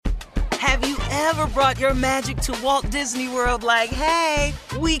Have you ever brought your magic to Walt Disney World like, hey,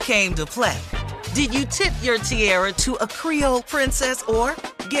 we came to play? Did you tip your tiara to a Creole princess or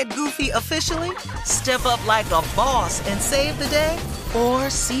get goofy officially? Step up like a boss and save the day? Or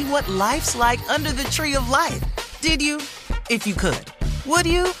see what life's like under the tree of life? Did you? If you could. Would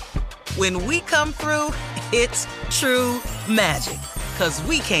you? When we come through, it's true magic. 'Cause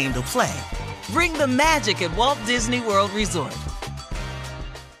we came to play. Bring the magic at Walt Disney World Resort.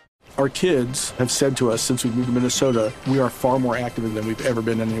 Our kids have said to us since we moved to Minnesota, we are far more active than we've ever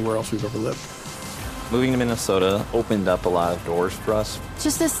been anywhere else we've ever lived. Moving to Minnesota opened up a lot of doors for us.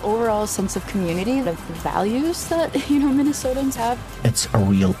 Just this overall sense of community, of the values that, Minnesotans have. It's a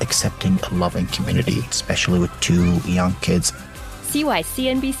real accepting, loving community, especially with 2 young kids. See why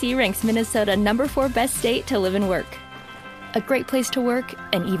CNBC ranks Minnesota #4 best state to live and work. A great place to work,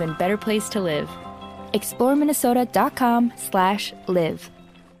 an even better place to live. ExploreMinnesota.com/live.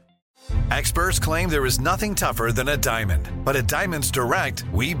 Experts claim there is nothing tougher than a diamond. But at Diamonds Direct,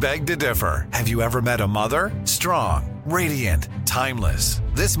 we beg to differ. Have you ever met a mother? Strong, radiant, timeless.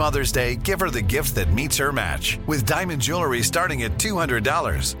 This Mother's Day, give her the gift that meets her match. With diamond jewelry starting at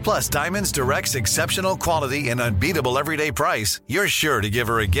 $200. Plus Diamonds Direct's exceptional quality and unbeatable everyday price, you're sure to give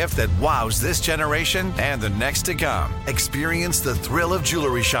her a gift that wows this generation and the next to come. Experience the thrill of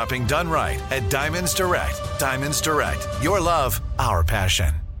jewelry shopping done right at Diamonds Direct. Diamonds Direct. Your love, our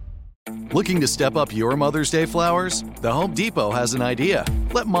passion. Looking to step up your Mother's Day flowers? The Home Depot has an idea.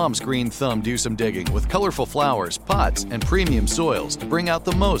 Let Mom's green thumb do some digging with colorful flowers, pots, and premium soils to bring out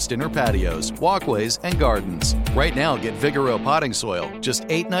the most in her patios, walkways, and gardens. Right now, get Vigoro potting soil, just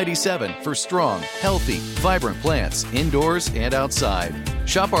 $8.97 for strong, healthy, vibrant plants indoors and outside.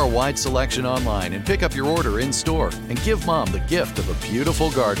 Shop our wide selection online and pick up your order in-store and give Mom the gift of a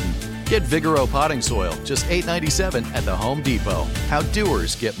beautiful garden. Get Vigoro potting soil, just $8.97 at the Home Depot. How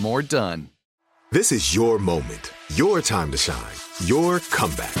doers get more done. This is your moment, your time to shine, your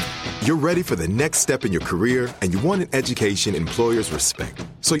comeback. You're ready for the next step in your career, and you want an education employers respect.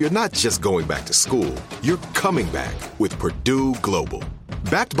 So you're not just going back to school, you're coming back with Purdue Global.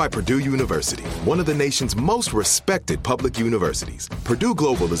 Backed by Purdue University, one of the nation's most respected public universities, Purdue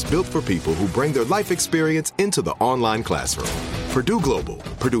Global is built for people who bring their life experience into the online classroom. Purdue Global,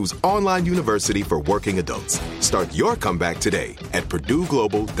 Purdue's online university for working adults. Start your comeback today at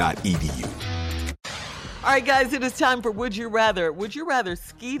purdueglobal.edu. All right, guys, it is time for Would You Rather. Would you rather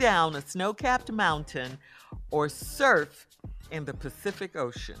ski down a snow-capped mountain or surf in the Pacific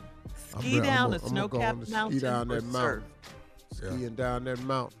Ocean? Ski down a snow-capped mountain or surf? Skiing down that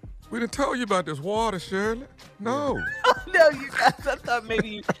mountain. We done told you about this water, Shirley. No. No, you guys, I thought maybe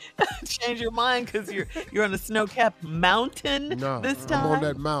you change your mind because you're on a snow-capped mountain this time. I'm on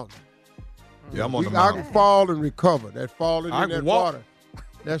that mountain. Yeah, I'm on the mountain. I can fall and recover. That falling in that water.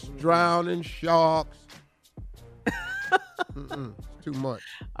 That's drowning, sharks. It's too much.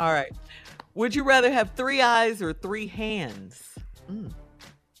 All right. Would you rather have 3 eyes or 3 hands?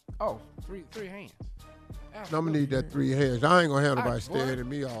 Oh, three hands. I'm going to need that 3 hands. I ain't going to have nobody staring at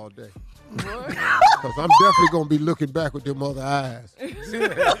me all day. Because I'm definitely going to be looking back with them other eyes.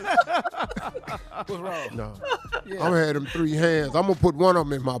 What's wrong? No. Yeah. I'm going to have them 3 hands. I'm going to put one of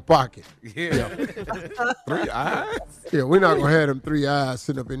them in my pocket. Yeah. 3 eyes? Yeah, we're not going to have them 3 eyes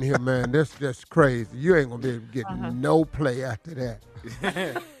sitting up in here, man. That's crazy. You ain't going to be able to get no play after that.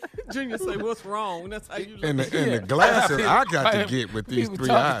 Junior say, what's wrong? That's how you look. And the glasses I got to get with these 3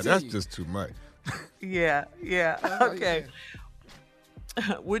 eyes, that's just too much. Yeah. Okay.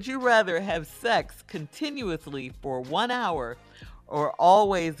 Would you rather have sex continuously for 1 hour or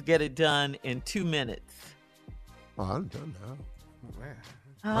always get it done in 2 minutes? Oh, I'm done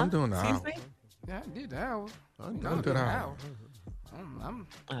now. I'm doing the hour. Yeah, I did the hour. I'm doing the hour.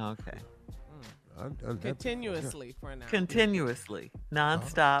 Okay. I'm done. Continuously for an hour. Continuously.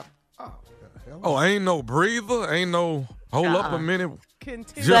 Nonstop. Oh, ain't no breather? Ain't no hold up a minute?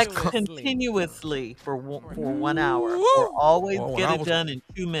 Continuously for 1 hour. Or always get it done in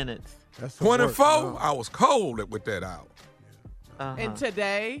 2 minutes. 24? I was cold with that hour. And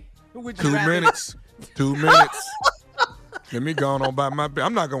today, would you 2 rather? minutes. 2 minutes. Let me go on by my bed.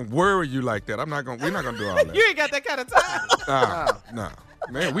 I'm not going to worry you like that. We're not going to do all that. You ain't got that kind of time. Nah.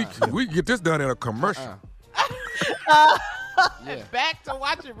 Man, we get this done in a commercial. Yeah. Back to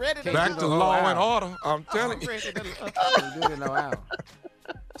watching Ready to Back to Law and Order. I'm telling you.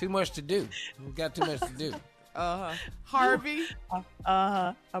 Too much to do. We got too much to do. Harvey? I'm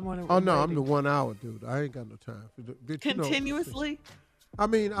on it. Oh, no, I'm the 1 hour dude. I ain't got no time. Continuously?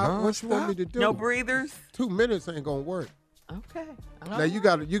 What you want me to do? No breathers? 2 minutes ain't going to work. Okay.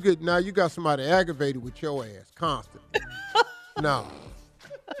 Now you got somebody aggravated with your ass constantly. No.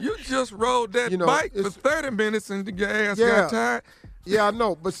 You just rode that bike for 30 minutes and your ass got tired. Yeah, I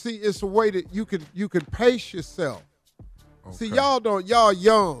know. But see, it's a way that you can pace yourself. Okay. See, y'all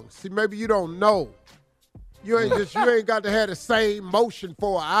young. See, maybe you don't know. You ain't got to have the same motion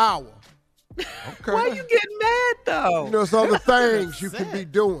for an hour. Okay. Why are you getting mad, though? There's other things you can be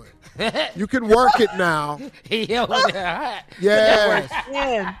doing. You can work it now. Yeah.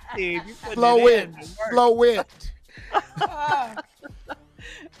 Slow it. I'm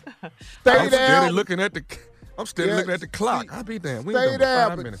steady looking at the clock. I'll be damned. We stay there,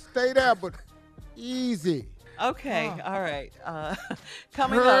 5 minutes. Stay there, but easy. Okay, all right.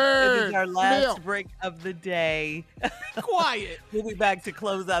 Coming up, it is our last break of the day. Quiet. We'll be back to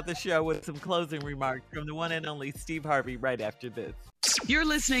close out the show with some closing remarks from the one and only Steve Harvey right after this. You're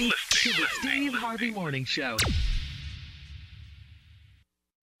listening to the Steve Harvey Morning Show.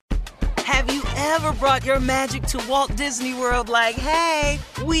 Have you ever brought your magic to Walt Disney World like, hey,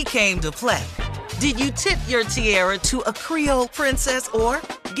 we came to play? Did you tip your tiara to a Creole princess or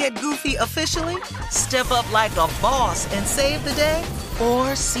get goofy officially? Step up like a boss and save the day?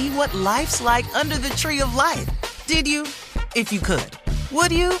 Or see what life's like under the tree of life? Did you? If you could.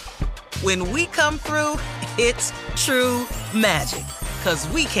 Would you? When we come through, it's true magic. 'Cause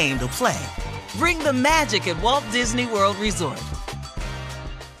we came to play. Bring the magic at Walt Disney World Resort.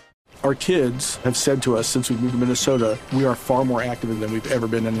 Our kids have said to us since we moved to Minnesota, we are far more active than we've ever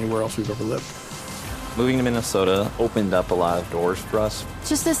been anywhere else we've ever lived. Moving to Minnesota opened up a lot of doors for us.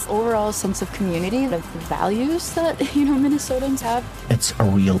 Just this overall sense of community, of values that, Minnesotans have. It's a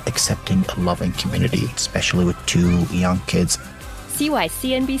real accepting, loving community, especially with 2 young kids. See why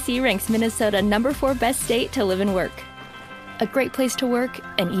CNBC ranks Minnesota number 4 best state to live and work. A great place to work,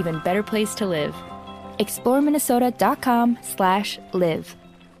 an even better place to live. ExploreMinnesota.com/live.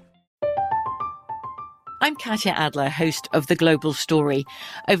 I'm Katya Adler, host of The Global Story.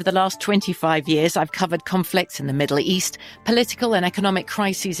 Over the last 25 years, I've covered conflicts in the Middle East, political and economic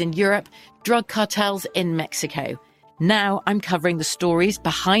crises in Europe, drug cartels in Mexico. Now I'm covering the stories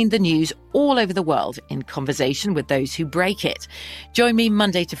behind the news all over the world in conversation with those who break it. Join me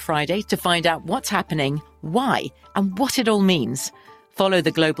Monday to Friday to find out what's happening, why, and what it all means. Follow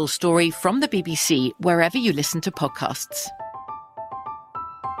The Global Story from the BBC wherever you listen to podcasts.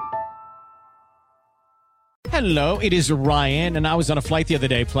 Hello, it is Ryan, and I was on a flight the other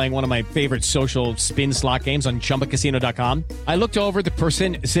day playing one of my favorite social spin slot games on ChumbaCasino.com. I looked over at the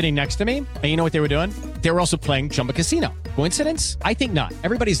person sitting next to me, and you know what they were doing? They were also playing Chumba Casino. Coincidence? I think not.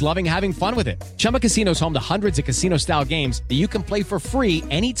 Everybody's loving having fun with it. Chumba Casino is home to hundreds of casino-style games that you can play for free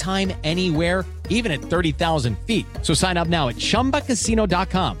anytime, anywhere, even at 30,000 feet. So sign up now at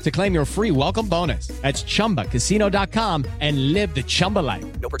ChumbaCasino.com to claim your free welcome bonus. That's ChumbaCasino.com and live the Chumba life.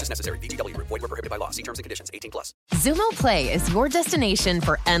 No purchase necessary. VGW. Void where prohibited by law. See terms and conditions. 18+. Xumo Play is your destination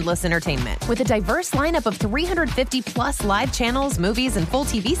for endless entertainment. With a diverse lineup of 350+ live channels, movies, and full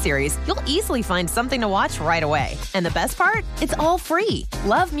TV series, you'll easily find something to watch right away. And the best part? It's all free.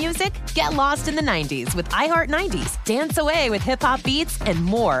 Love music? Get lost in the 90s with iHeart 90s. Dance away with hip-hop beats and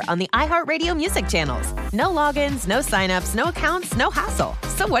more on the iHeartRadio music channels. No logins, no signups, no accounts, no hassle.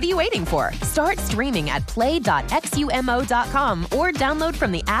 So what are you waiting for? Start streaming at play.xumo.com or download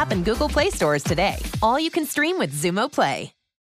from the app and Google Play stores today. All you can stream with Xumo Play.